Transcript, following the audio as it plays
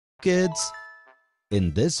Kids,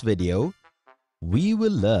 in this video, we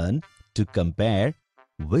will learn to compare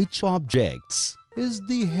which objects is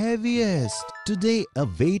the heaviest. Today, a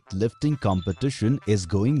weightlifting competition is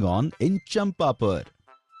going on in Champapur.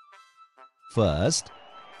 First,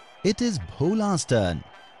 it is Bhola's turn.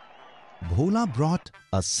 Bhola brought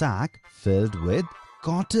a sack filled with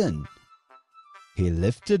cotton. He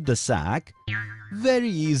lifted the sack very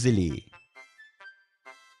easily.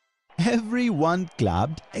 Everyone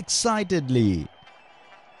clapped excitedly.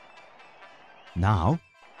 Now,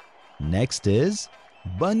 next is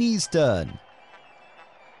Bunny's turn.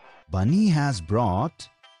 Bunny has brought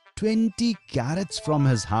 20 carrots from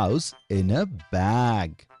his house in a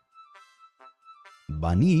bag.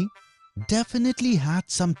 Bunny definitely had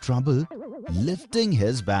some trouble lifting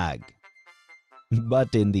his bag.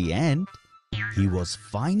 But in the end, he was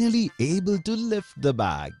finally able to lift the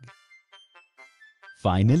bag.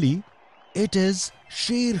 Finally, it is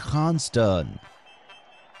Sher Khan's turn.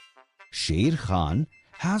 Sher Khan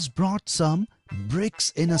has brought some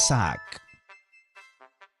bricks in a sack.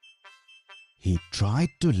 He tried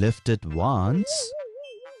to lift it once,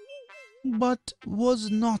 but was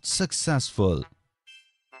not successful.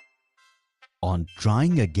 On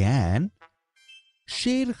trying again,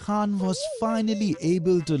 Sher Khan was finally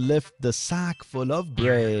able to lift the sack full of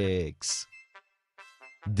bricks.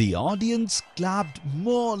 The audience clapped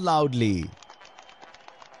more loudly.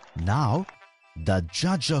 Now, the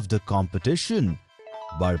judge of the competition,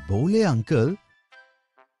 Barbole uncle,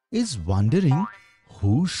 is wondering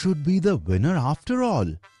who should be the winner after all.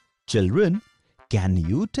 Children, can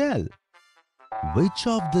you tell which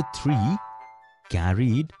of the three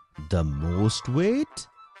carried the most weight?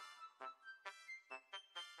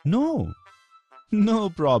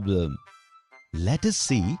 No problem. Let us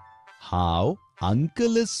see how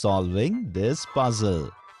Uncle is solving this puzzle.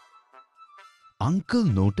 Uncle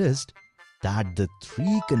noticed that the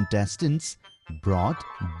three contestants brought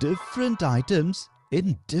different items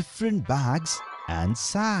in different bags and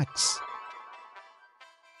sacks.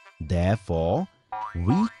 Therefore,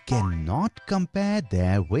 we cannot compare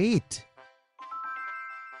their weight.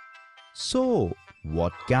 So,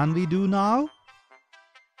 what can we do now?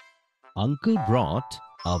 Uncle brought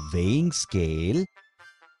a weighing scale.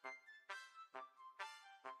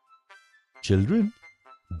 Children,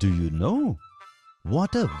 do you know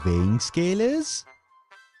what a weighing scale is?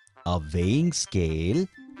 A weighing scale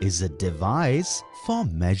is a device for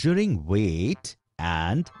measuring weight,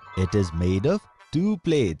 and it is made of two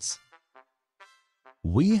plates.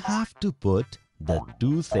 We have to put the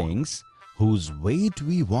two things whose weight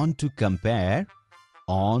we want to compare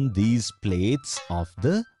on these plates of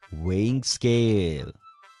the weighing scale.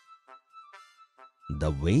 The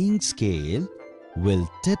weighing scale will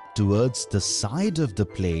tip towards the side of the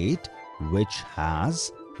plate which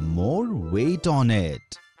has more weight on it.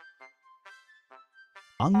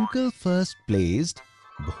 Uncle first placed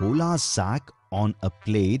Bhola's sack on a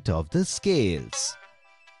plate of the scales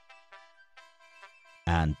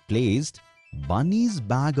and placed Bunny's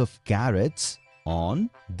bag of carrots on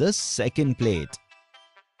the second plate.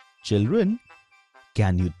 Children,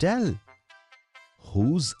 can you tell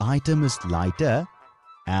whose item is lighter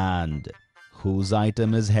and whose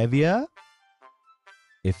item is heavier?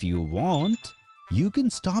 If you want, you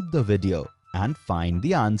can stop the video and find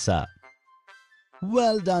the answer.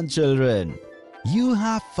 Well done, children. You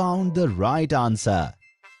have found the right answer.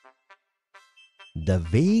 The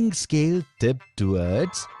weighing scale tipped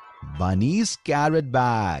towards Bunny's carrot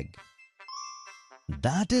bag.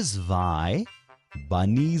 That is why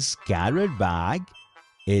Bunny's carrot bag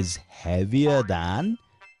is heavier than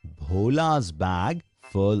Bhola's bag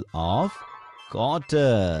full of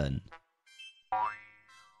cotton.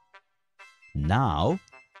 Now,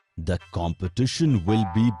 the competition will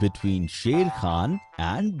be between Sher Khan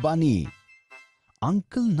and Bunny.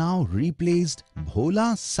 Uncle now replaced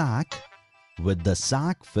Bhola's sack with the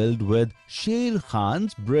sack filled with Sher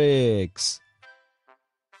Khan's bricks.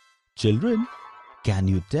 Children, can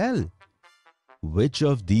you tell which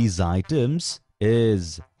of these items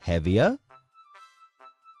is heavier?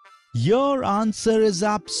 Your answer is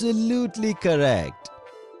absolutely correct.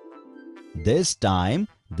 This time,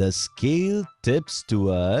 the scale tips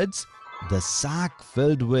towards the sack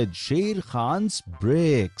filled with Sher Khan's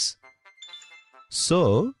bricks.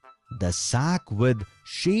 So, the sack with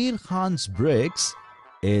Sher Khan's bricks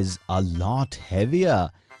is a lot heavier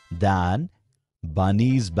than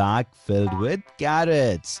Bunny's bag filled with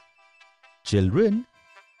carrots. Children,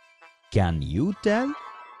 can you tell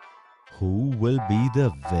who will be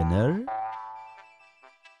the winner?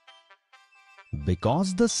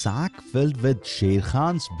 Because the sack filled with Sher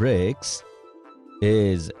Khan's bricks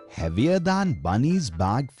is heavier than Bunny's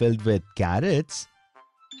bag filled with carrots,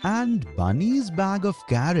 and Bunny's bag of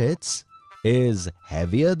carrots is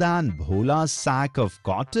heavier than Bhola's sack of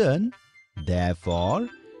cotton, therefore,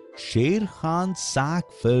 Sher Khan's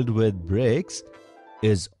sack filled with bricks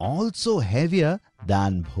is also heavier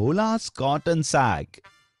than Bhola's cotton sack.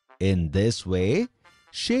 In this way,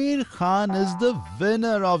 Sher Khan is the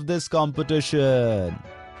winner of this competition.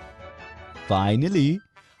 Finally,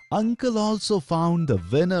 Uncle also found the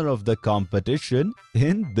winner of the competition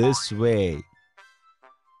in this way.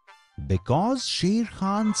 Because Sher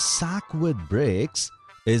Khan's sack with bricks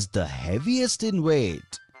is the heaviest in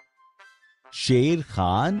weight, Sher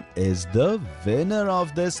Khan is the winner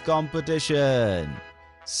of this competition.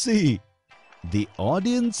 See, the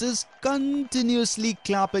audience is continuously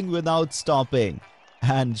clapping without stopping,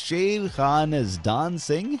 and Sher Khan is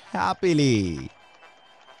dancing happily.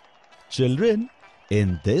 Children,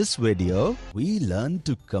 in this video, we learn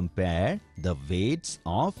to compare the weights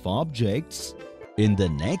of objects. In the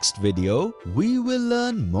next video, we will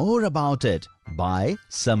learn more about it by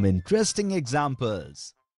some interesting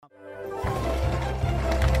examples.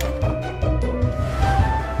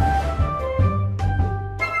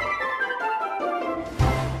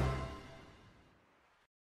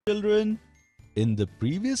 Children, in the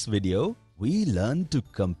previous video, we learned to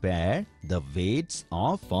compare the weights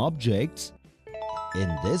of objects. In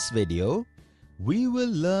this video, we will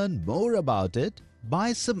learn more about it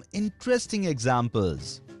by some interesting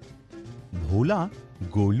examples. Bhola,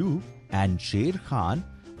 Golu and Sher Khan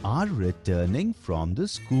are returning from the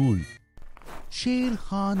school. Sher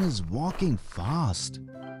Khan is walking fast.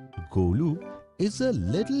 Golu is a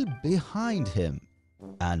little behind him,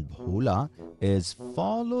 and Bhola is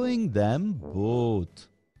following them both.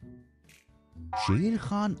 Sher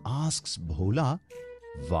Khan asks Bhola,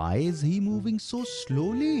 why is he moving so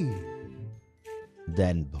slowly?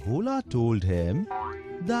 Then Bhola told him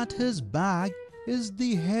that his bag is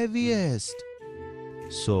the heaviest,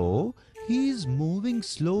 so he is moving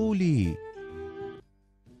slowly.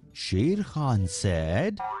 Sher Khan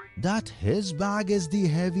said that his bag is the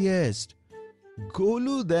heaviest.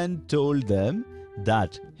 Golu then told them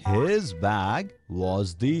that his bag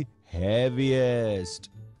was the heaviest.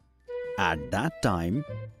 At that time,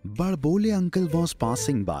 Barbole uncle was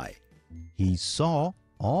passing by. He saw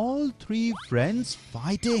all three friends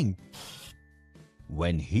fighting.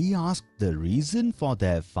 When he asked the reason for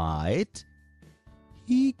their fight,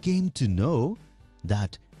 he came to know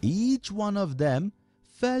that each one of them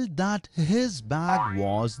felt that his bag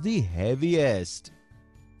was the heaviest.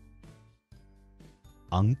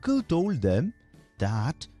 Uncle told them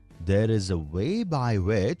that there is a way by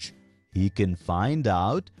which he can find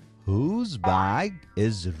out whose bag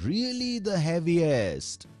is really the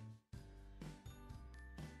heaviest.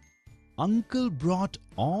 Uncle brought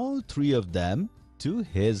all three of them to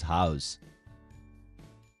his house.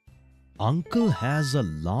 Uncle has a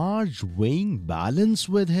large weighing balance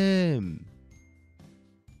with him.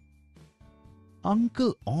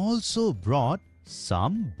 Uncle also brought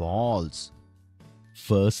some balls.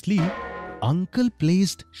 Firstly, Uncle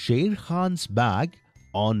placed Sher Khan's bag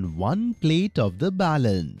on one plate of the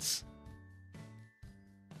balance.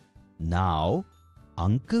 Now,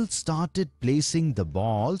 Uncle started placing the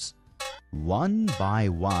balls one by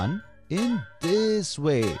one in this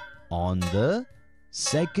way on the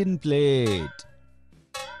second plate.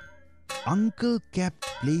 Uncle kept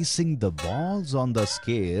placing the balls on the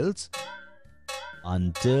scales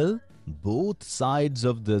until both sides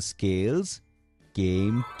of the scales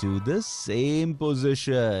came to the same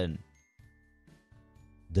position.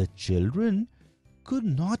 The children could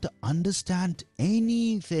not understand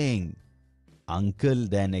anything. Uncle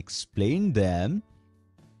then explained them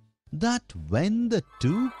that when the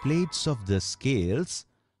two plates of the scales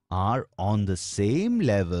are on the same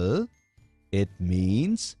level, it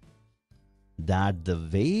means that the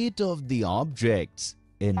weight of the objects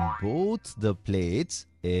in both the plates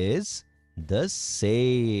is the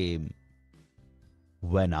same.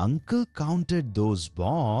 When Uncle counted those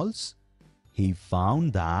balls, he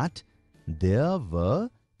found that there were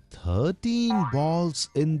 13 balls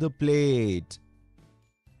in the plate.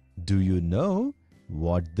 Do you know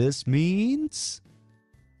what this means?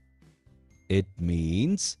 It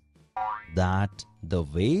means that the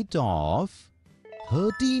weight of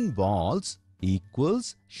 13 balls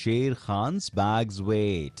equals Sher Khan's bag's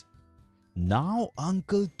weight. Now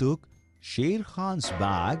Uncle took Sher Khan's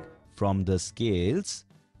bag from the scales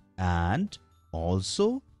and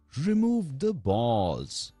also removed the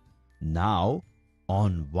balls. Now,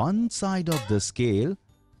 on one side of the scale,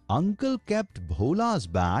 Uncle kept Bhola's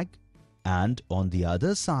bag, and on the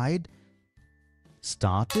other side,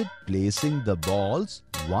 started placing the balls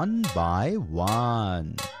one by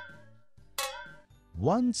one.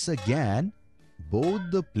 Once again, both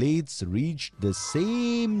the plates reached the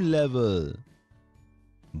same level.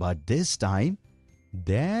 But this time,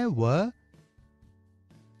 there were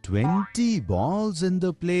 20 balls in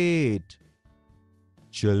the plate.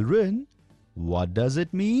 Children, what does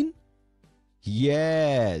it mean?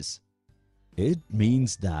 Yes, it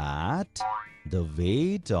means that the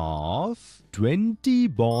weight of 20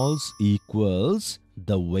 balls equals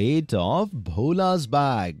the weight of Bhola's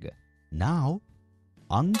bag. Now,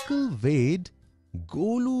 Uncle weighed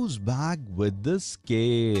Golu's bag with the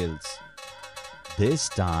scales. This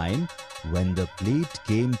time, when the plate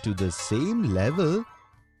came to the same level,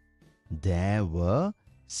 there were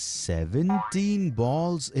 17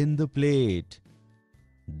 balls in the plate.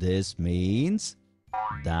 This means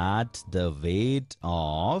that the weight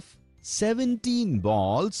of 17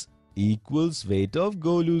 balls equals weight of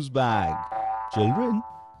Golu's bag. Children,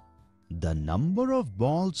 the number of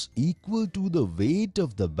balls equal to the weight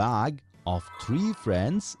of the bag of 3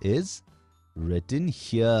 friends is written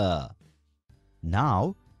here.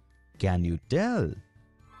 Now, can you tell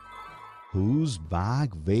whose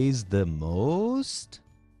bag weighs the most?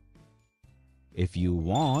 If you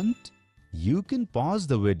want, you can pause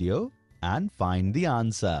the video and find the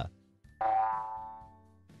answer.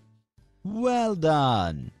 Well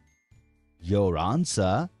done! Your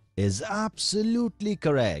answer is absolutely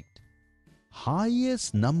correct.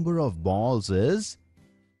 Highest number of balls is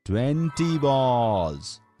 20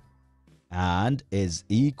 balls and is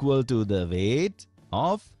equal to the weight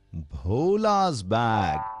of Bhola's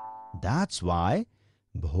bag. That's why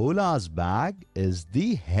Bhola's bag is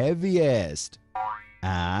the heaviest.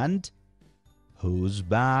 And whose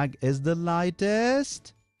bag is the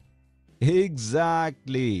lightest?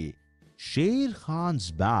 Exactly! Sher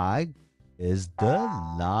Khan's bag is the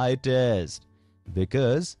lightest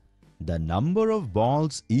because the number of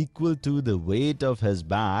balls equal to the weight of his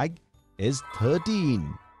bag is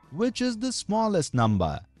 13, which is the smallest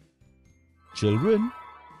number. Children,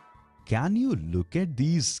 can you look at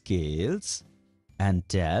these scales and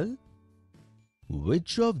tell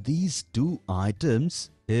which of these two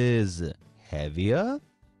items is heavier?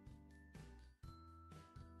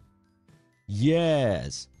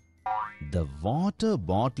 Yes, the water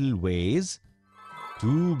bottle weighs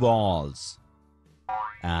 2 balls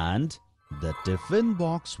and the tiffin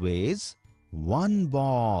box weighs 1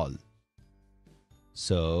 ball.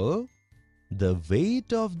 So, the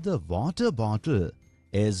weight of the water bottle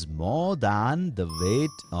is more than the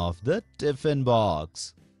weight of the tiffin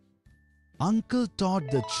box. Uncle taught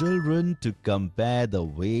the children to compare the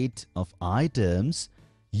weight of items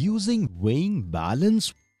using Weighing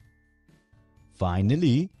balance.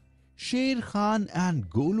 Finally, Sher Khan and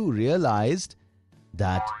Golu realized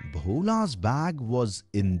that Bhola's bag was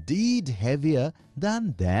indeed heavier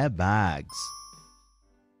than their bags.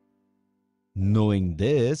 Knowing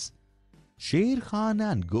this, Sher Khan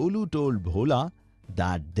and Golu told Bhola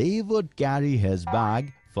that they would carry his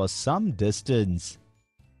bag for some distance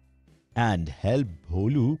and help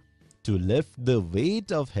Bholu to lift the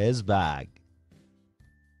weight of his bag.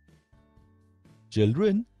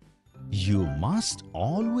 Children, you must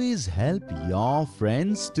always help your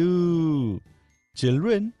friends too.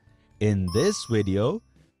 Children, in this video,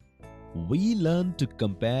 We learn to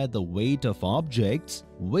compare the weight of objects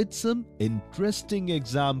with some interesting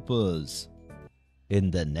examples.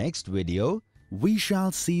 in the next video, We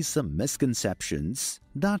shall see some misconceptions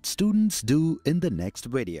that students do in the next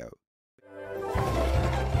video.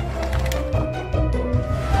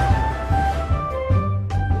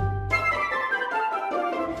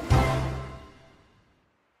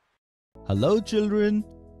 hello children.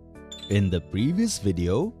 In the previous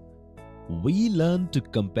video, We learned to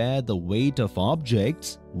compare the weight of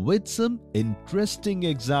objects with some interesting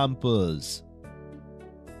examples.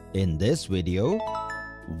 in this video,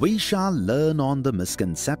 We shall learn on the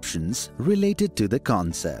misconceptions related to the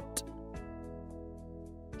concept.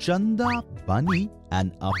 Chanda, Bunny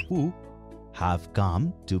and Appu have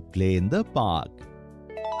come to play in the park.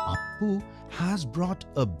 Appu has brought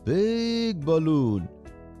a big balloon.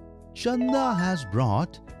 Chanda has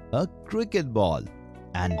brought a cricket ball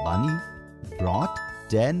and Bunny brought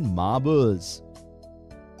 10 marbles.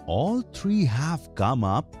 All three have come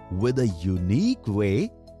up with a unique way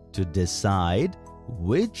to decide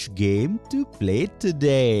which game to play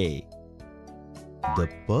today. The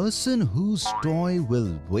person whose toy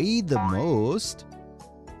will weigh the most,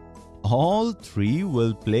 all three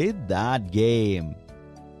will play that game.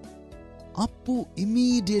 Appu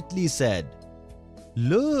immediately said,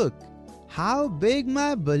 "Look, how big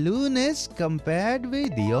my balloon is compared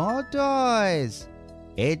with your toys.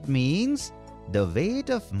 It means the weight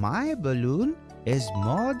of my balloon is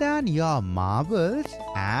more than your marbles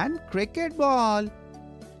and cricket ball.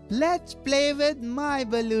 Let's play with my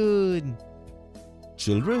balloon.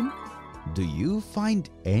 Children, do you find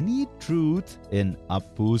any truth in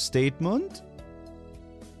Appu's statement?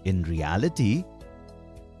 In reality,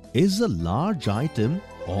 Is a large item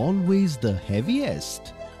always the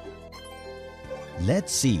heaviest?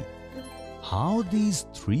 let's see how these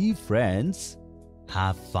three friends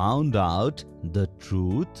have found out the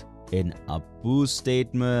truth in Appu's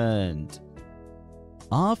statement.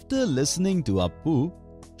 After listening to Appu,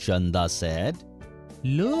 Chanda said,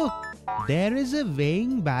 Look, there is a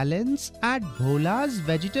weighing balance at Bhola's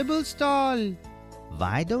vegetable stall.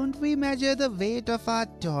 Why don't we measure the weight of our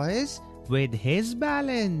toys with his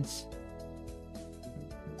balance?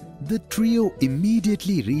 The trio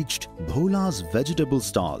immediately reached Bhola's vegetable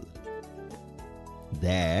stall.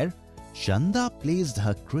 There, Chanda placed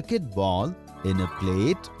her cricket ball in a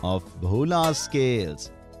plate of Bhola's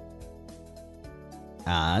scales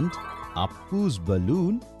and Appu's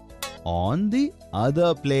balloon on the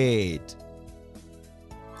other plate.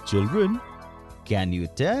 Children, can you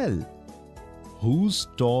tell whose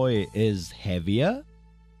toy is heavier?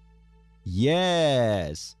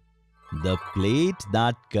 Yes, the plate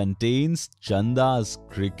that contains Chanda's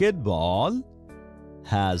cricket ball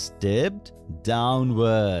has tipped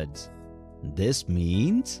downwards. This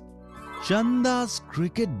means Chanda's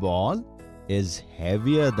cricket ball is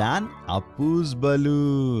heavier than Appu's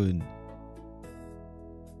balloon.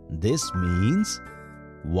 This means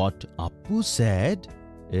what Appu said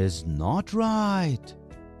is not right.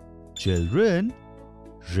 Children,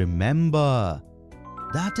 remember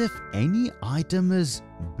that if any item is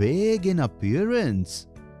big in appearance,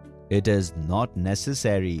 it is not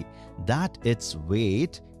necessary that its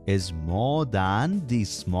weight is more than the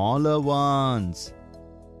smaller ones.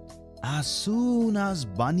 As soon as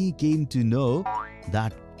Bunny came to know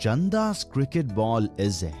that Chanda's cricket ball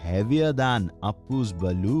is heavier than Appu's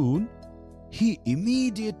balloon, he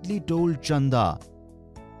immediately told Chanda,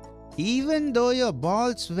 Even though your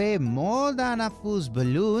balls weigh more than Appu's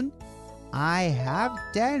balloon, I have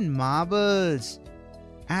 10 marbles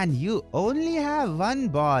and you only have one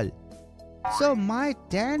ball. So my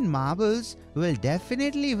 10 marbles will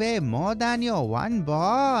definitely weigh more than your one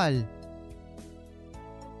ball.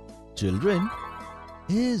 Children,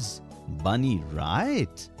 is Bunny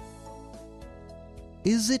right?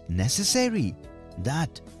 Is it necessary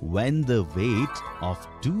that when the weight of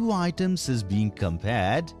two items is being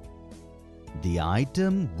compared, the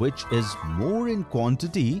item which is more in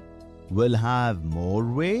quantity will have more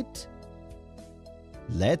weight?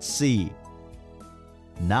 Let's see.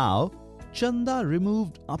 Now, Chanda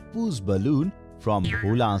removed Appu's balloon from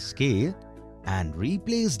Bhola's scale and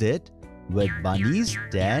replaced it with Bunny's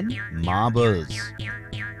 10 marbles.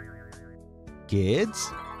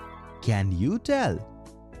 Kids, can you tell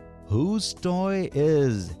whose toy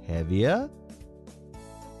is heavier?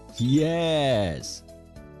 Yes,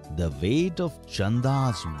 the weight of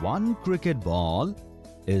Chanda's one cricket ball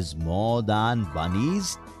is more than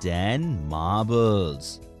Bunny's 10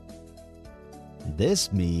 marbles.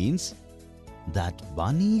 This means that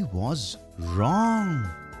Bunny was wrong.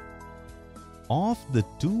 Of the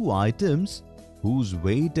two items whose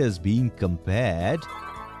weight is being compared,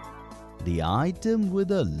 the item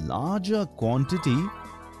with a larger quantity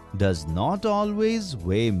does not always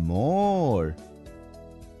weigh more.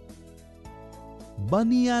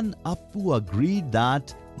 Bunny and Appu agreed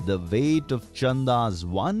that the weight of Chanda's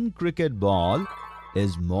one cricket ball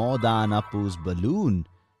is more than Appu's balloon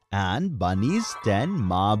and Bunny's 10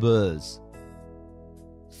 marbles.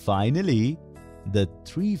 Finally, the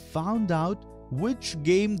three found out which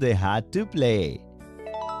game they had to play.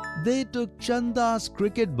 They took Chanda's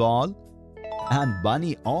cricket ball and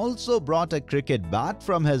Bunny also brought a cricket bat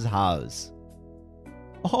from his house.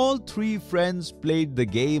 All three friends played the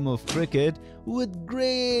game of cricket with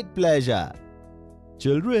great pleasure.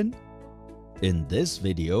 Children, in this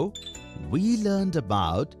video, we learned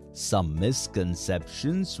about some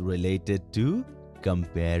misconceptions related to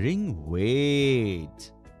comparing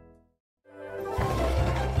weight.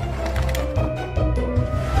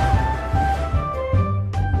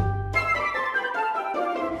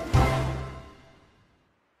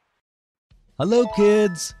 Hello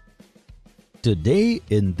kids! Today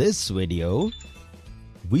in this video,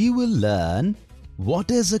 we will learn what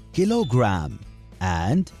is a kilogram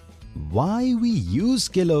and why we use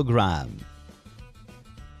kilogram.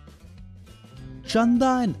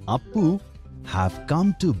 Chanda and Appu have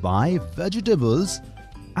come to buy vegetables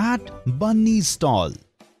At Bunny's stall,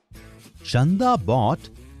 Chanda bought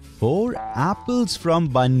 4 apples from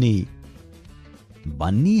Bunny.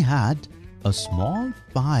 Bunny had a small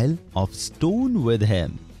pile of stone with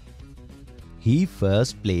him. He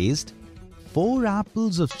first placed 4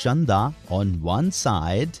 apples of Chanda on one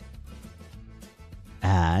side,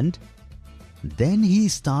 and then he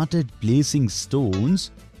started placing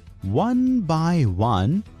stones one by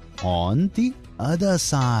one on the other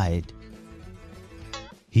side.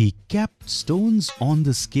 He kept stones on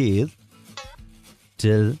the scale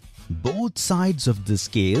till both sides of the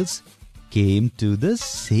scales came to the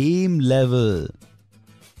same level.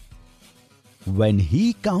 When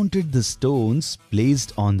he counted the stones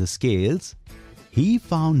placed on the scales, he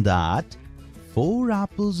found that 4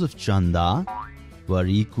 apples of Chanda were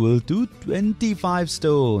equal to 25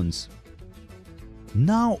 stones.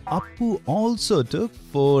 Now Appu also took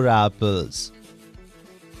 4 apples.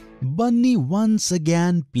 Bunny once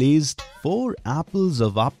again placed 4 apples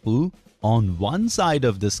of Appu on one side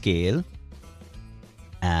of the scale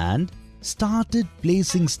and started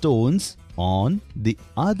placing stones on the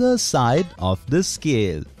other side of the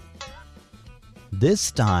scale.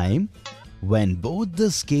 This time, when both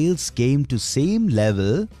the scales came to same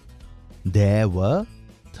level, there were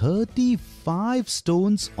 35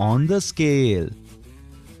 stones on the scale.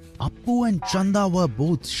 Appu and Chanda were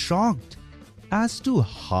both shocked as to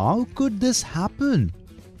how could this happen.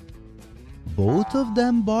 Both of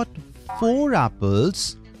them bought 4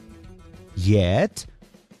 apples, yet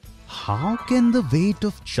how can the weight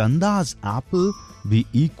of Chanda's apple be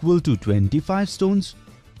equal to 25 stones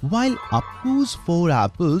while Appu's 4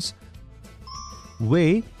 apples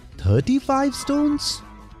weigh 35 stones?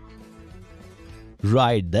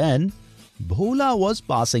 Right then, Bhola was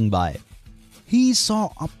passing by. He saw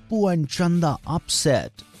Appu and Chanda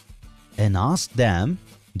upset and asked them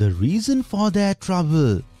the reason for their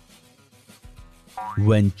trouble.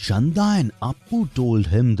 When Chanda and Appu told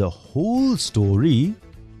him the whole story,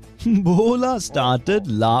 Bhola started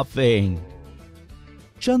laughing.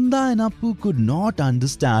 Chanda and Appu could not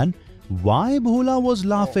understand why Bhola was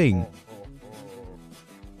laughing.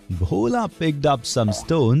 Bhola picked up some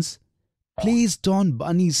stones, placed on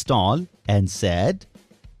Bunny's stall and said,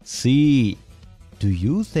 "See, do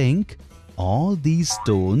you think all these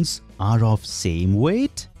stones are of same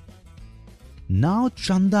weight?" Now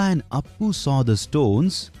Chanda and Appu saw the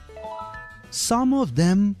stones. Some of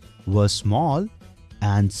them were small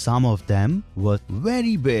and some of them were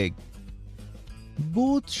very big.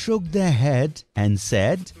 Both shook their head and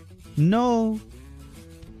said, "No,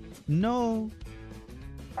 no."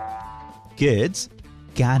 Kids,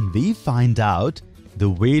 can we find out the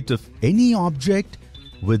weight of any object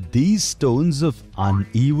with these stones of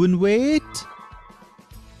uneven weight?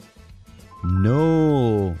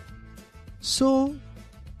 No. So,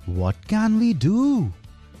 what can we do?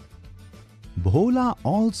 Bhola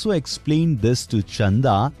also explained this to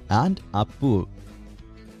Chanda and Appu.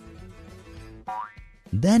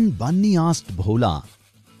 Then Bunny asked Bhola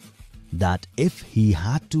that if he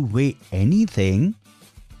had to weigh anything,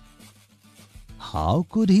 how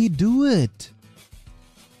could he do it?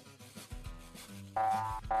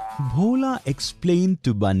 Bhola explained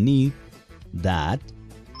to Bunny that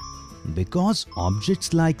because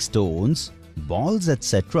objects like stones, balls,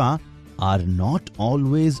 etc. are not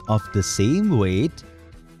always of the same weight,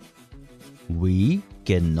 we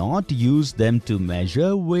cannot use them to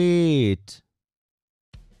measure weight.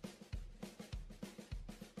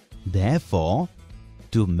 Therefore,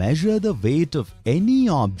 to measure the weight of any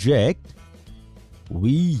object,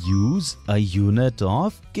 we use a unit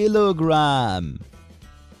of kilogram.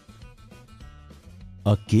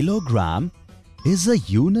 A kilogram is a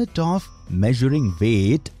unit of measuring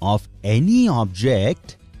weight of any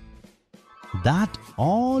object that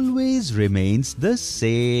always remains the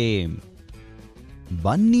same.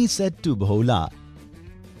 Bunny said to Bhola,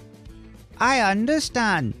 I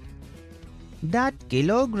understand that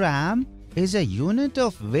kilogram is a unit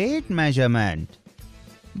of weight measurement.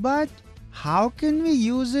 But how can we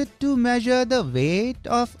use it to measure the weight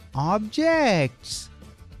of objects?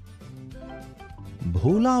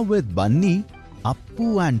 Bhola with Bunny,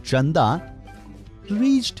 Appu and Chanda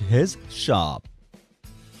reached his shop.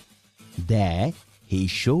 There he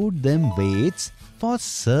showed them weights for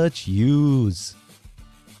such use.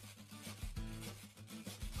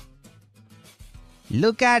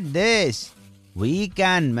 Look at this. We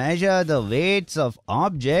can measure the weights of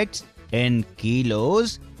objects in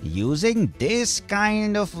kilos using this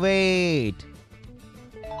kind of weight.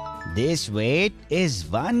 This weight is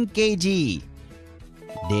 1 kg.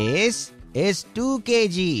 This is 2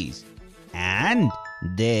 kgs. And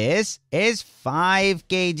This is 5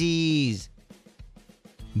 kgs.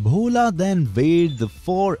 Bhola then weighed the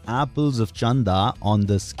 4 apples of Chanda on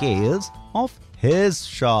the scales of his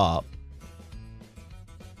shop.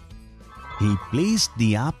 He placed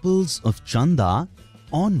the apples of Chanda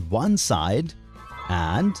on one side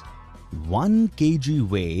and 1 kg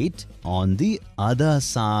weight on the other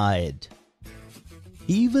side.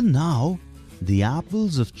 Even now, the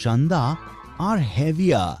apples of Chanda are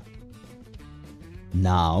heavier.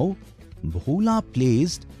 Now, Bhola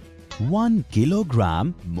placed 1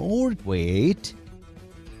 kilogram more weight,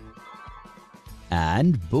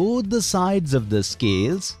 and both the sides of the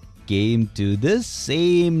scales came to the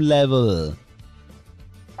same level.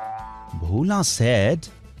 Bhola said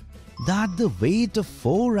that the weight of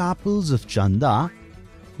 4 apples of Chanda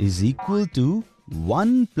is equal to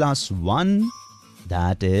 1 plus 1,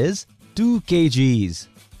 that is 2 kgs.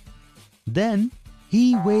 Then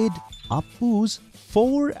he weighed Appu's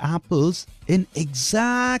 4 apples in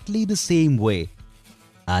exactly the same way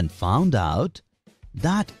and found out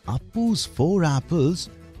that Appu's 4 apples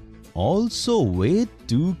also weighed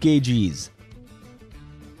 2 kgs.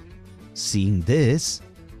 Seeing this,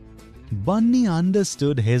 Bunny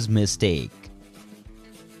understood his mistake.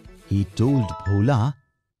 He told Bhola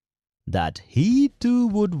that he too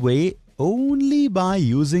would weigh only by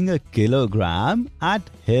using a kilogram at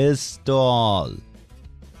his stall.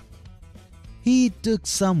 He took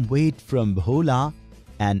some weight from Bhola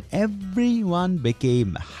and everyone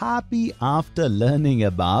became happy after learning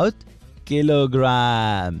about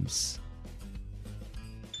kilograms.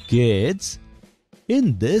 Kids,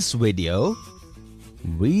 in this video,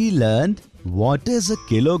 we learned what is a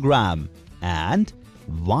kilogram and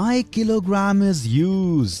why kilogram is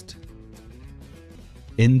used.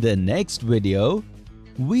 In the next video,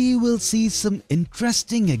 we will see some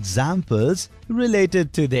interesting examples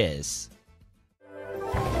related to this.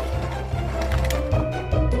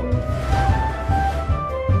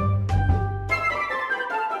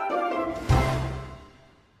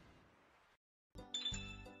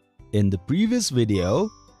 In the previous video,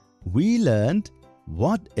 we learned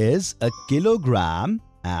what is a kilogram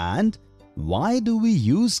and why do we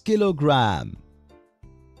use kilogram.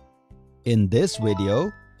 In this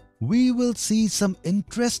video, we will see some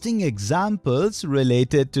interesting examples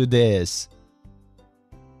related to this.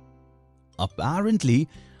 Apparently,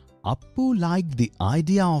 Appu liked the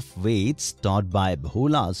idea of weights taught by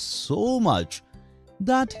Bhola so much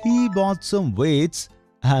that he bought some weights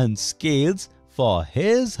and scales for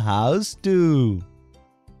his house too.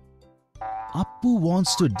 Appu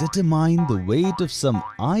wants to determine the weight of some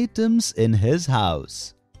items in his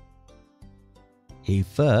house. He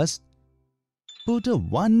first put a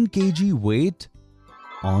 1 kg weight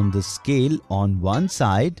on the scale on one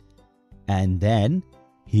side and then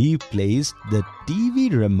he placed the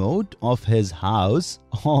TV remote of his house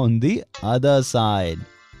on the other side.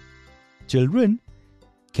 Children,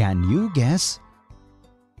 can you guess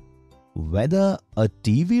whether a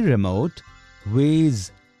TV remote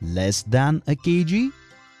weighs less than a kg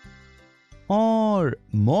or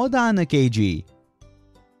more than a kg?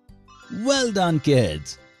 Well done,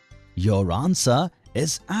 kids! Your answer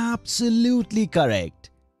is absolutely correct.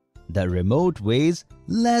 The remote weighs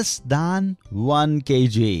less than 1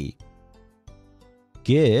 kg.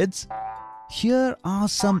 Kids, here are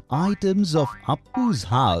some items of Appu's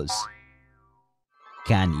house.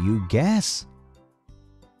 Can you guess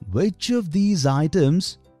which of these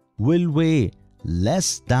items will weigh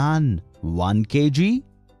less than 1 kg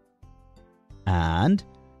and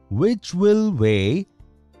which will weigh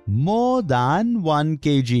more than 1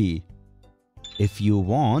 kg? If you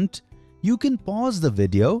want, you can pause the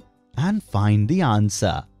video and find the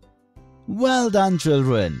answer. Well done,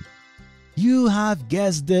 children! You have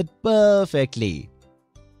guessed it perfectly.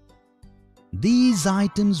 These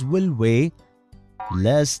items will weigh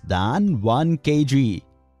less than 1 kg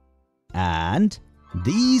and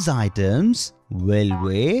these items will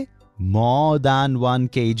weigh more than 1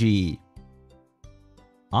 kg.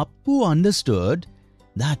 Appu understood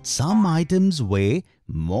that some items weigh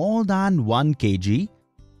more than 1 kg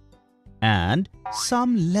and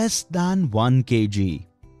some less than 1 kg.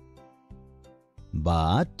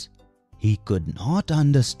 But he could not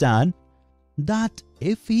understand that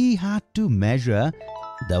if he had to measure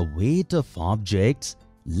the weight of objects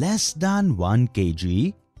less than 1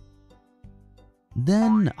 kg,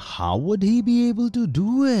 then how would he be able to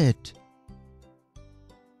do it?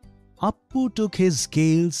 Appu took his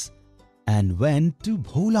scales and went to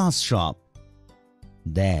Bhola's shop.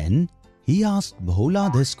 Then he asked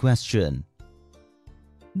Bhola this question.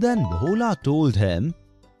 Then Bhola told him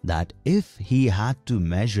that if he had to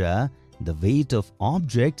measure the weight of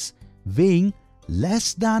objects weighing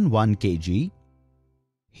less than 1 kg,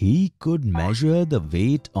 he could measure the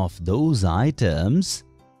weight of those items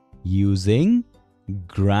using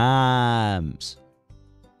grams.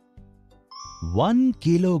 1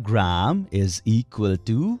 kilogram is equal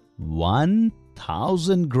to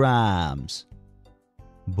 1000 grams.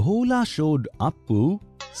 Bhola showed Appu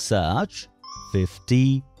such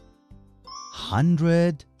 50,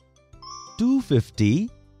 100, 250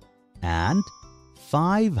 and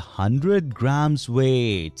 500 grams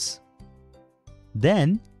weights.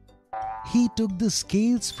 Then he took the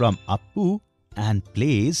scales from Appu and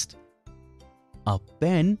placed a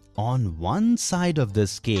pen on one side of the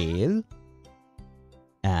scale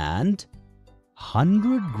and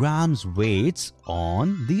 100 grams weights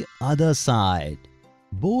on the other side.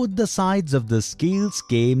 Both the sides of the scales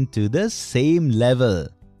came to the same level.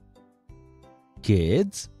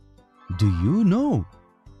 Kids, do you know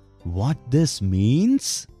what this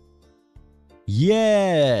means?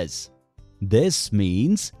 Yes, this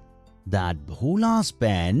means that Bhola's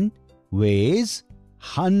pen weighs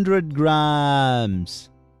 100 grams.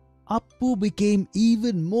 Appu became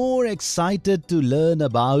even more excited to learn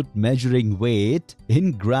about measuring weight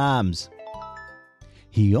in grams.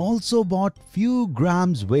 He also bought few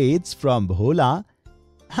grams weights from Bhola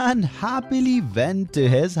and happily went to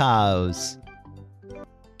his house.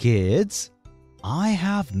 Kids, I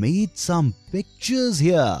have made some pictures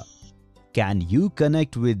here. Can you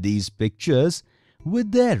connect with these pictures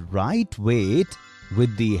with their right weight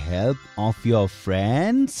with the help of your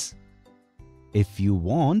friends? If you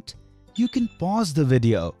want, you can pause the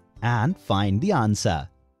video and find the answer.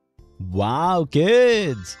 Wow,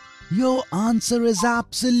 kids! Your answer is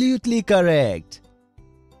absolutely correct.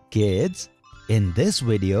 Kids, in this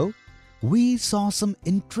video, we saw some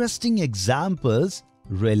interesting examples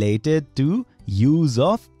related to use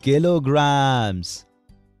of kilograms.